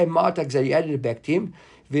added it back to him,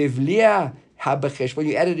 when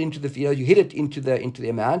you added into the field, you hit it into the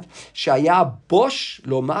amount. Shaya bosh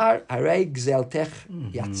lomar harei gzeltech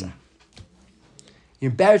yatza. You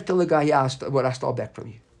embarrassed to tell the guy, yeah, what I stole back from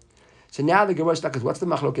you. So now the Gemara stuck is, what's the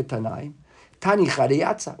machloket Tanaim? Tani chade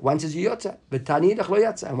yatza. One says you yotza, but Tani idach lo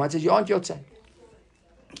yatza, and one says you aren't yotza.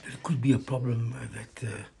 It could be a problem that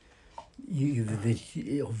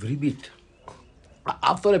of ribit.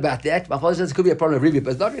 I've thought about that. My father says it could be a problem of ribit,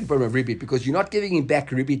 but it's not really a problem of ribit because you're not giving him back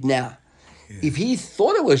ribit now. Yeah. If he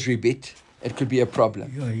thought it was ribit, it could be a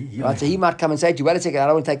problem. Yeah. Right? So he might come and say to you, wait a second, I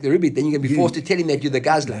don't want to take the ribit. Then you're going to be forced to tell him that you're the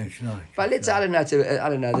gazla. But let's, I don't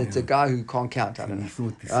know, it's a guy who can't count. I don't know.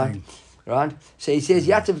 Right? Right? So he says,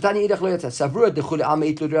 so the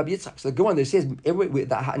good one that says,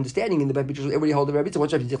 the understanding in the Bible, everybody hold the Rabbi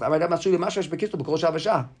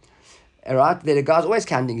Yitzchak. Right? That a guy's always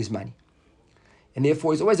counting his money. And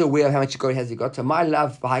therefore, he's always aware of how much has he got. So my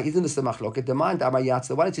love, isn't this the machloket? The mind,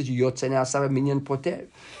 the one that says you yotze now, savar minyan poter.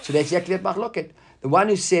 So that's exactly that machloket. The one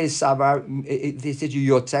who says savar, he says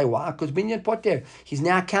you yotze. Why? Because minyan poter. He's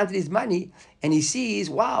now counted his money, and he sees,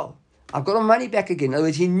 wow, I've got my money back again. In other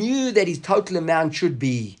words, he knew that his total amount should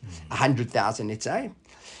be 100,000. Let's say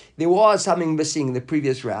there was something missing in the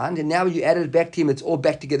previous round, and now you added it back to him. It's all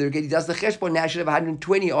back together again. He does the cheshbon now. Should have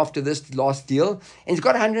 120 after this last deal, and he's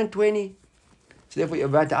got 120. So therefore, so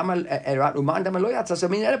I mean,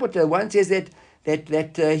 one says that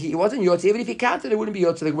he wasn't yotze. Even if he counted, it wouldn't be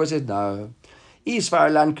yotze. The Gemara says no. The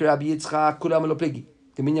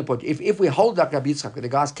If we hold like Rabbi Yitzchak, the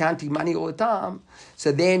guy's counting money all the time,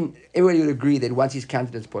 so then everybody would agree that once he's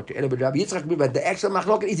counted, it's potter. But Rabbi Yitzchak, but the actual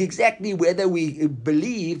machloket is exactly whether we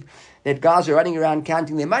believe that guys are running around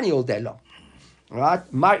counting their money all day long. Right?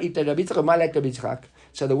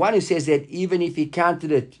 So the one who says that even if he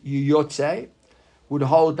counted it, you yotzei, would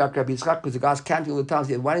hold like Rabbi Yitzchak because the guy's counting all the time.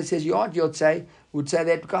 So the one who says you aren't yotzei would say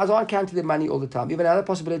that guys aren't counting their money all the time. Even another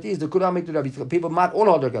possibility is the Kulam make to Rabbi Yitzchak. People might all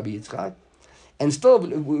hold like Rabbi Yitzchak. And still,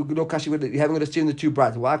 you haven't got to assume the two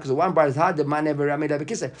brothers. Why? Because the one brother is hard, the man never made a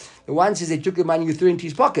kiss. The one says they took the money, you threw it into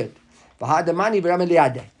his pocket. But hard the money, but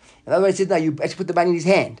in other words, he says, no, you actually put the money in his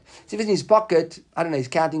hand. So if it's in his pocket, I don't know, he's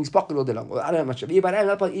counting his pocket all day long. Well, I don't know much of it. But I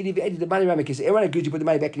don't know, the money around the everyone agrees you put the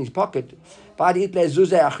money back in his pocket. And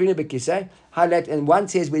one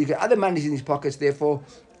says, well, you've got other monies in his pockets, therefore,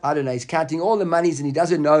 I don't know, he's counting all the monies and he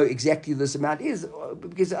doesn't know exactly this amount is,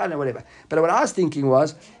 because I don't know, whatever. But what I was thinking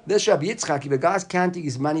was, this Rabbi Yitzchak, if a guy's counting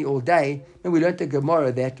his money all day, and we learned the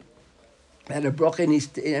Gemara that a bracha in his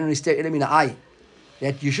eye,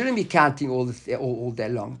 that you shouldn't be counting all day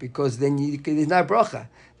long, because then there's no bracha.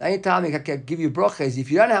 The only time I can give you bracha is if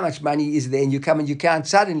you don't know how much money is there and you come and you count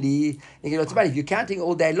suddenly, you get lots of money. If you're counting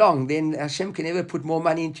all day long, then Hashem can never put more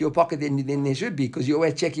money into your pocket than there should be, because you're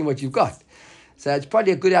always checking what you've got. So it's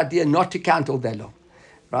probably a good idea not to count all day long,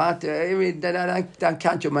 right? Don't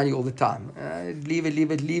count your money all the time. Leave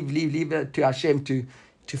it to Hashem to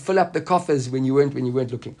fill up the coffers when you weren't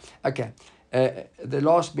looking. Okay, the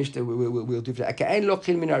last Mishnah we'll do. Okay,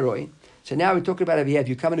 so now we're talking about over here. If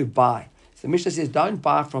you come in to buy, so the Mishnah says don't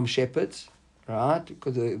buy from shepherds, right?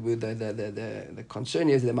 Because the concern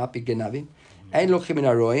is there might be genavim. Ein lochim min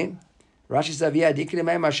haroim. Rashi says, because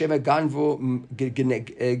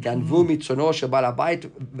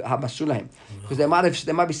they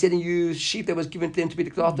might be selling you sheep that was given to them to be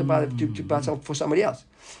looked after to buy for somebody else.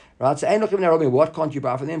 Right? So what can't you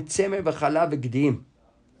buy from them?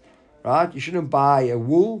 Right? You shouldn't buy a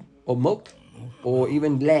wool or milk or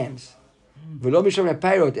even lambs.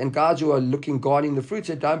 And guys who are guarding the fruits,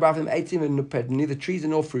 don't buy from them neither trees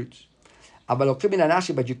nor fruits.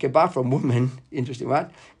 But you can buy from women. Interesting, right?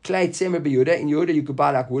 Clay tzemer b'Yehuda. In Yehuda, you could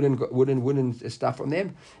buy like wooden stuff from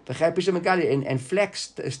them. And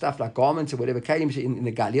flax stuff like garments or whatever came in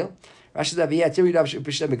the Galil. Rashi says,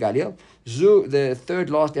 Zu, the third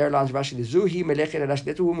last airlines of Rashi, Zu hi melechet Rashi.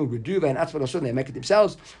 That's what women would do. And they make it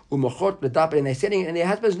themselves. And they're selling it. And their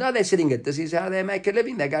husbands know they're selling it. This is how they make a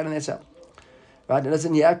living. They go and they sell. Right, and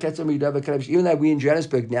listen here, even though we're in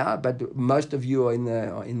Johannesburg now, but most of you are in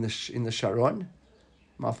the Sharon.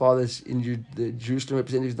 My father's in the Jerusalem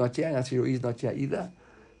representative is not here, and that's he's not here either.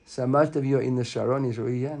 So most of you are in the Sharon. Is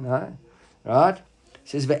Rui here? No, right? It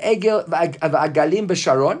says v'agalim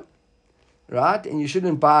b'Sharon, right? And you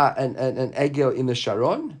shouldn't buy an egel in the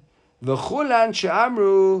Sharon. V'chulan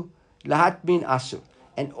she'amru lahatmin asu.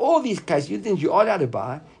 And all these cases, you think you are allowed to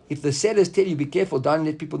buy. If the sellers tell you, be careful, don't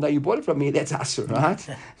let people know you bought it from me, that's asur, right?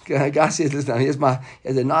 A guy says, listen, here's a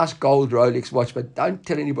nice gold Rolex watch, but don't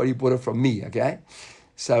tell anybody you bought it from me, okay?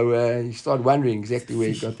 So you start wondering exactly where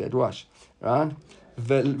you got that watch, right? If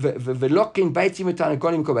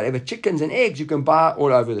chickens and eggs, you can buy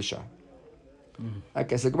all over the show.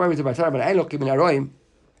 Okay, so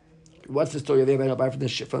what's the story there about buying from the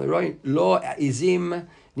Roim? Lo izim,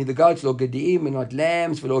 neither goats, lo gedim, and not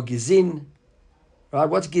lambs, lo gizin. Right,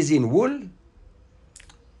 what's gizin? Wool?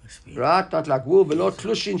 Right, not like wool. V'lo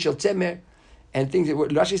tlushin shel tzemer, and things that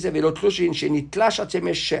Rashi said v'lo tlushin shenitlash al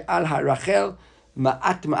tzemer she'al harachel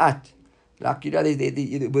ma'at. Like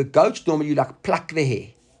with goats normally you like pluck the hair.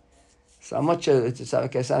 So I'm not sure. It's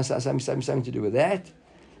okay. Something to do with that.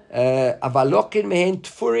 Avalokin mehen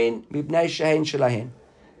tfurin mibnei shehen shelahen.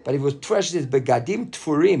 But if it was trash, it says begadim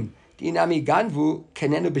tfurim. Dinami ganvu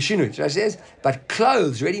kenenu b'shinui. So it says, but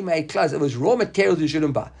clothes, ready-made clothes, it was raw materials you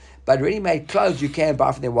shouldn't buy. But ready-made clothes you can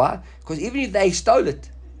buy from them. Why? Because even if they stole it,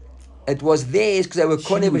 it was theirs because they were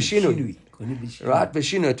koneh b'shinui. Right,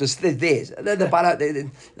 b'shinui, it was theirs. In other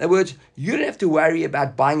words, you don't have to worry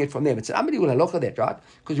about buying it from them. It's an unbelievable halacha of that, right?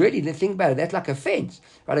 Because really, think about it, that's like a fence.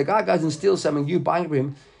 Right, a guy goes and steals something, you buying it from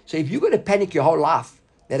him. So if you're going to panic your whole life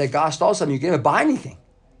that a guy stole something, you can never buy anything.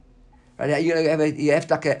 Right? You have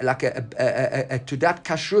like a Tudat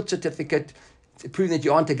Kashrut certificate proving that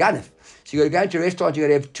you aren't a ganef. So you got to go into a restaurant. You got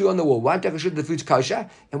to have two on the wall: one to kashrut the food's kosher,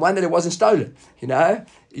 and one that it wasn't stolen. You know,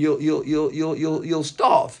 you'll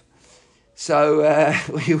starve. So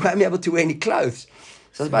you won't be able to wear any clothes.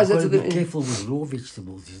 So I suppose that's be careful with raw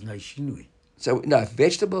vegetables. There's no shinui. So no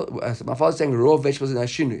vegetable. My father's saying raw vegetables is no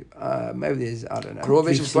shinui. Maybe there's raw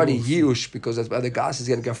vegetables probably yush because that's why the gas is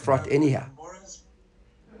going to go frot anyhow.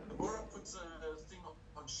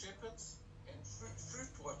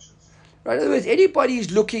 Right? In other words, anybody who's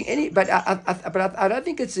looking, I don't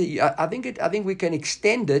think it's I think we can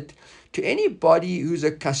extend it to anybody who's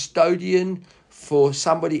a custodian for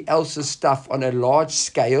somebody else's stuff on a large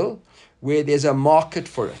scale where there's a market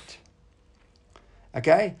for it.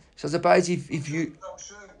 Okay? So suppose if you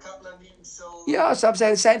so I'm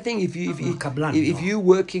saying the same thing. If you're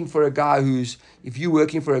working for a guy and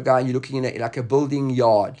you're looking in like a building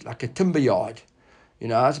yard, like a timber yard,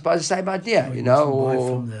 I suppose the same idea,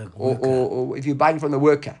 or if you're buying from the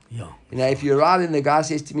worker, if you arrive and the guy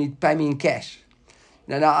says to me, "Pay me in cash."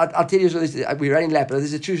 Now I'll tell you this. We're running late, but this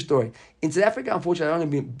is a true story. In South Africa, unfortunately, I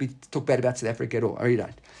don't want to talk bad about South Africa at all. I really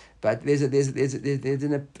don't. But there's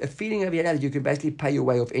a feeling over here now that you can basically pay your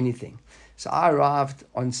way off anything. So I arrived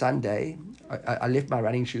on Sunday. I left my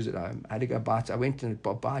running shoes at home. I had to go buy. I went and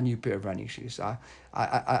buy a new pair of running shoes. So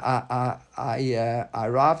I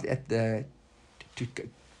arrived at the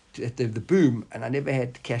boom, and I never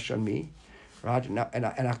had cash on me, right?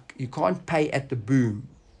 And you can't pay at the boom.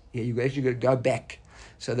 Yeah, you actually got to go back.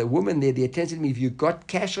 So the woman there, the attendant to me, if you got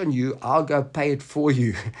cash on you, I'll go pay it for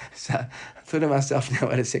you. So I thought to myself, now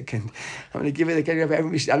wait a second, I'm going to give her the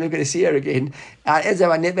cash. I'm not going to see her again. As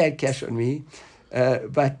though I never had cash on me.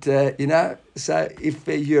 So if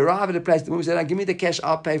you arrive at a place, the woman said, "Give me the cash,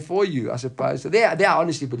 I'll pay for you," I suppose. So they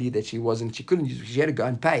honestly believe that she couldn't use, she had to go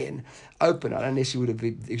and pay and open it, unless she would have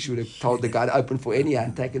told the guy to open for any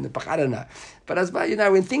and taken the, I don't know. But I suppose,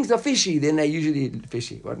 when things are fishy, then they're usually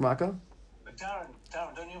fishy. What, Michael? But Darren,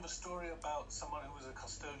 don't you have a story about someone who was a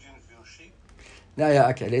custodian for your sheep? No, yeah,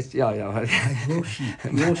 okay,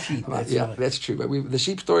 Your sheep. That's true. But the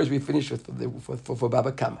sheep stories we finished with for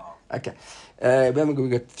Bava Kamma. Okay,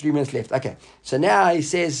 we've got 3 minutes left. Okay, so now he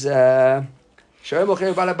says, okay,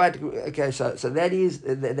 so that is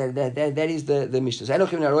the Mishnah. You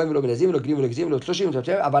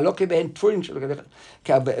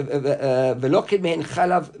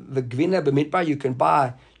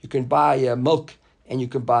can buy milk and you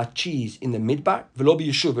can buy cheese in the midbar, v'lo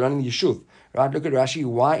b'yeshuv, but not in the yeshuv. Right? Look at Rashi.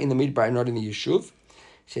 Why in the midbar and not in the yeshuv?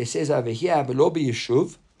 So he says over here, v'lo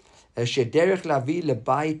b'yeshuv, shederech lavi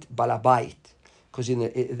lebayit balabayit. Because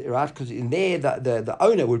in there the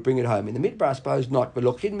owner would bring it home. In the midbar, I suppose not. But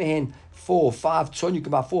lochin mehen 4 or 5 tzon. You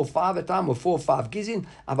can buy 4 or 5 at a time, or 4 or 5 gizin.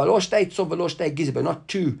 Avalo shtei tzon v'lo shtei gizin, but not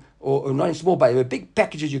 2 or not in small bags. There are big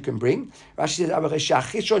packages you can bring. Rashi says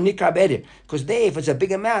because there, if it's a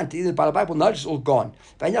big amount, either balabayit will notice it's all gone.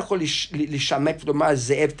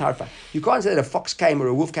 You can't say that a fox came or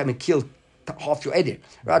a wolf came and killed half your eder.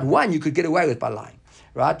 Right? One you could get away with by lying.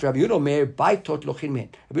 Right? Rabbi Yehuda Omer, baitot lochin mehen.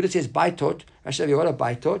 Rabbi Yehuda says baitot. Rashi says, what a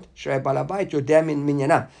baitot? Shrei balabait, you're damn in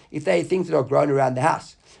minyanam. If they things that are grown around the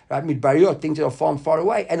house, right? Midbariyot, things that are farmed far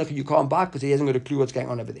away, and you can't buy because he hasn't got a clue what's going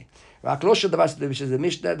on over there. Right? Which is the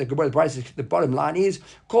Mishnah, the bottom line is,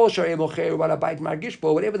 kol shrei mocher balabait margish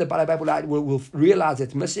bo, whatever the balabait will realize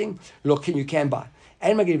it's missing, lochin you can buy.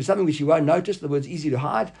 And magid something which you won't notice, the word's easy to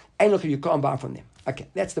hide, and lochin you can't buy from them. Okay,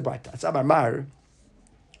 that's the bright. It's Amar Mar.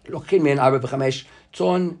 Lochin men arba v'chamesh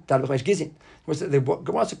tzon dal v'chamesh gizin. The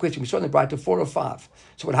Gemara asked a question. We saw in the bright 4 or 5.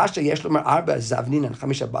 So what hashta yesh lomer arba zavnin and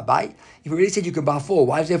chamisha babai? If we really said you can buy 4,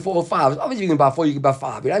 why is there 4 or 5? Obviously you can buy 4, you can buy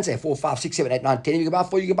 5. We don't say 4, 5, 6, 7, 8, 9, 10. You can buy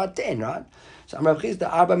 4, you can buy 10, right? So Amar Chiz the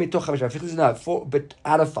arba mitoch chamisha. Rav Chiz no 4, but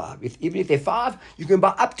out of 5. Even if they're 5, you can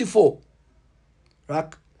buy up to 4,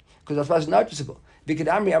 right? Because that's why it's noticeable. Because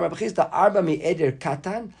Amar Chiz the arba mi eder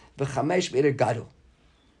katan v'chamesh mi eder gadol.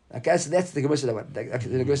 Okay, so that's the Gemara. The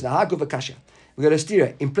Gemara. We got a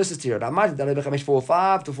steer, implicit steer. Ramad dalei 4 or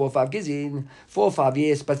 5 to 4 or 5 gizin, 4 or 5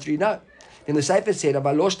 yes, but 3 no. Then the Sefer said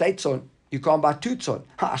about losh tzon, you can't buy 2 tzon.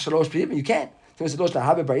 You can. So it's losh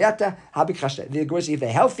habi bariyata, habi chashta. The Gemara says if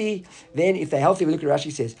they're healthy, then if they're healthy, we look at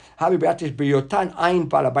Rashi says habi bariyata is briyotan ayin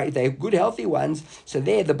balabai. If they're good healthy ones, so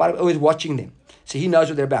there the balabai always watching them, so he knows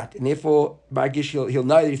what they're about, and therefore Bargish he'll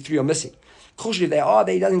know that if 3 are missing. If they are,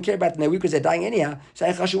 he doesn't care about them. They're weak because they're dying anyhow. So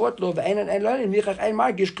he wouldn't even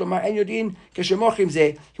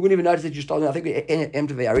notice that you stole them. I think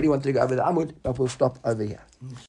I really wanted to go over the Amud, but we'll stop over here.